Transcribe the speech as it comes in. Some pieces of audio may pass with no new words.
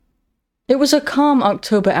It was a calm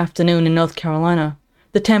October afternoon in North Carolina,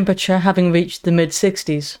 the temperature having reached the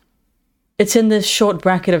mid-60s. It's in this short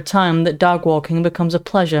bracket of time that dog walking becomes a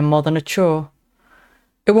pleasure more than a chore.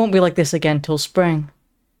 It won't be like this again till spring.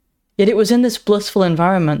 Yet it was in this blissful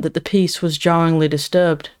environment that the peace was jarringly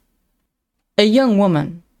disturbed. A young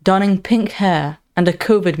woman, donning pink hair and a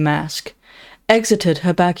COVID mask, exited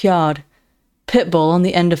her backyard, Pitbull on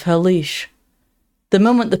the end of her leash. The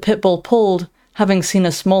moment the Pitbull pulled, having seen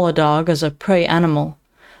a smaller dog as a prey animal,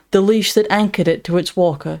 the leash that anchored it to its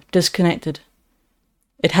walker disconnected.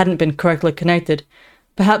 It hadn't been correctly connected.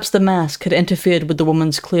 Perhaps the mask had interfered with the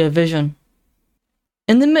woman's clear vision.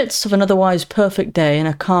 In the midst of an otherwise perfect day in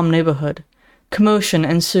a calm neighborhood, commotion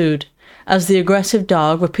ensued as the aggressive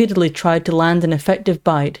dog repeatedly tried to land an effective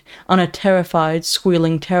bite on a terrified,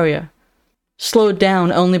 squealing terrier, slowed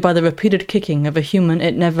down only by the repeated kicking of a human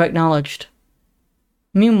it never acknowledged.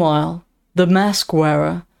 Meanwhile, the mask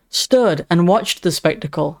wearer stood and watched the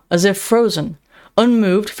spectacle as if frozen,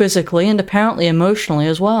 unmoved physically and apparently emotionally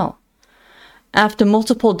as well. After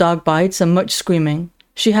multiple dog bites and much screaming,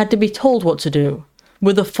 she had to be told what to do,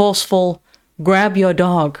 with a forceful, "Grab your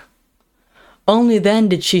dog." Only then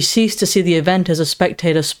did she cease to see the event as a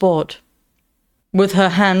spectator sport. With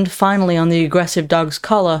her hand finally on the aggressive dog's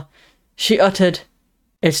collar, she uttered,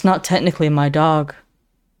 "It's not technically my dog."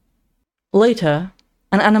 Later,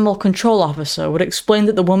 an animal control officer would explain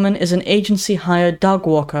that the woman is an agency-hired dog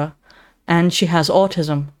walker, and she has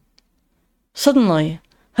autism. Suddenly,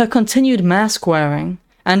 her continued mask-wearing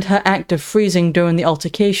and her act of freezing during the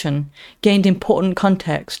altercation gained important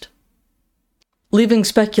context. Leaving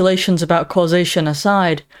speculations about causation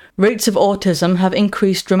aside, rates of autism have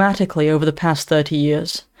increased dramatically over the past 30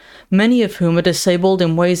 years, many of whom are disabled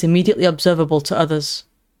in ways immediately observable to others.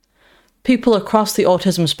 People across the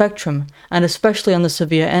autism spectrum, and especially on the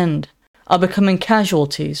severe end, are becoming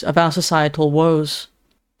casualties of our societal woes.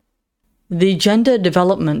 The Gender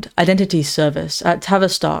Development Identity Service at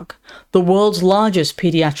Tavistock, the world's largest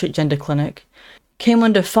pediatric gender clinic, came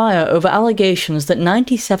under fire over allegations that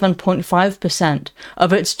 97.5%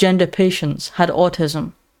 of its gender patients had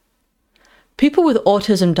autism. People with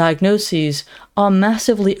autism diagnoses are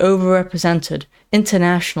massively overrepresented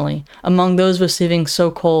internationally among those receiving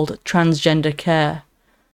so-called transgender care.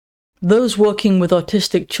 Those working with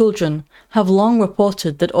autistic children have long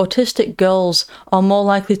reported that autistic girls are more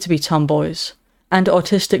likely to be tomboys, and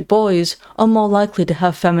autistic boys are more likely to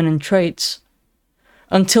have feminine traits.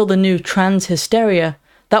 Until the new trans hysteria,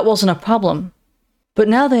 that wasn't a problem. But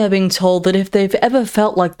now they are being told that if they've ever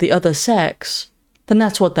felt like the other sex, then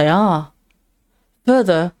that's what they are.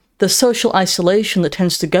 Further, the social isolation that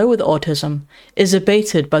tends to go with autism is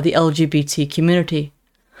abated by the LGBT community.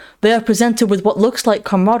 They are presented with what looks like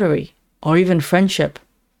camaraderie, or even friendship.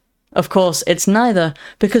 Of course, it's neither,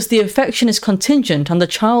 because the affection is contingent on the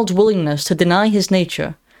child's willingness to deny his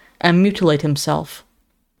nature and mutilate himself.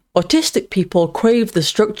 Autistic people crave the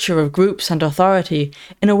structure of groups and authority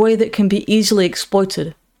in a way that can be easily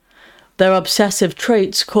exploited. Their obsessive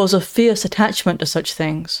traits cause a fierce attachment to such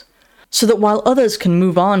things, so that while others can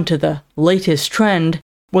move on to the latest trend,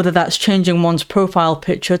 whether that's changing one's profile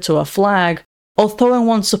picture to a flag, or throwing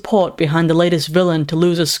one's support behind the latest villain to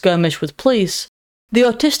lose a skirmish with police, the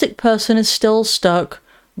autistic person is still stuck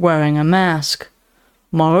wearing a mask.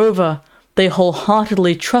 Moreover, they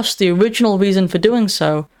wholeheartedly trust the original reason for doing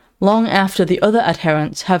so, long after the other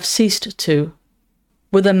adherents have ceased to.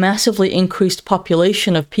 With a massively increased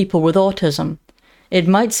population of people with autism, it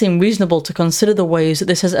might seem reasonable to consider the ways that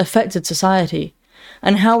this has affected society,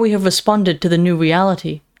 and how we have responded to the new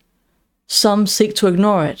reality. Some seek to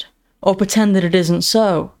ignore it, or pretend that it isn't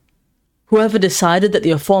so. Whoever decided that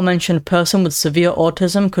the aforementioned person with severe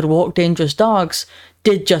autism could walk dangerous dogs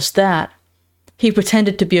did just that. He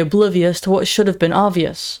pretended to be oblivious to what should have been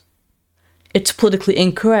obvious. It's politically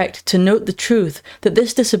incorrect to note the truth that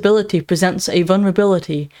this disability presents a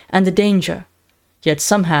vulnerability and a danger, yet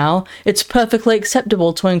somehow it's perfectly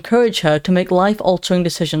acceptable to encourage her to make life-altering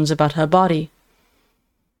decisions about her body.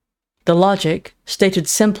 The logic, stated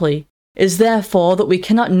simply, is therefore that we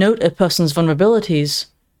cannot note a person's vulnerabilities,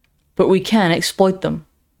 but we can exploit them.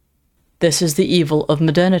 This is the evil of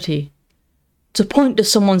modernity. To point to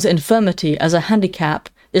someone's infirmity as a handicap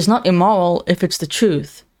is not immoral if it's the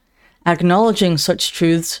truth. Acknowledging such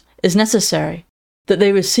truths is necessary, that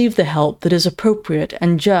they receive the help that is appropriate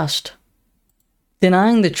and just.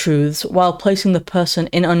 Denying the truths while placing the person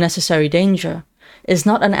in unnecessary danger is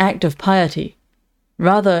not an act of piety.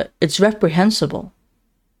 Rather, it's reprehensible.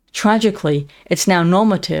 Tragically, it's now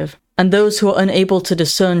normative, and those who are unable to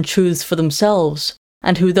discern truths for themselves,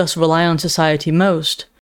 and who thus rely on society most,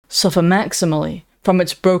 suffer maximally from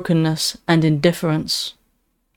its brokenness and indifference.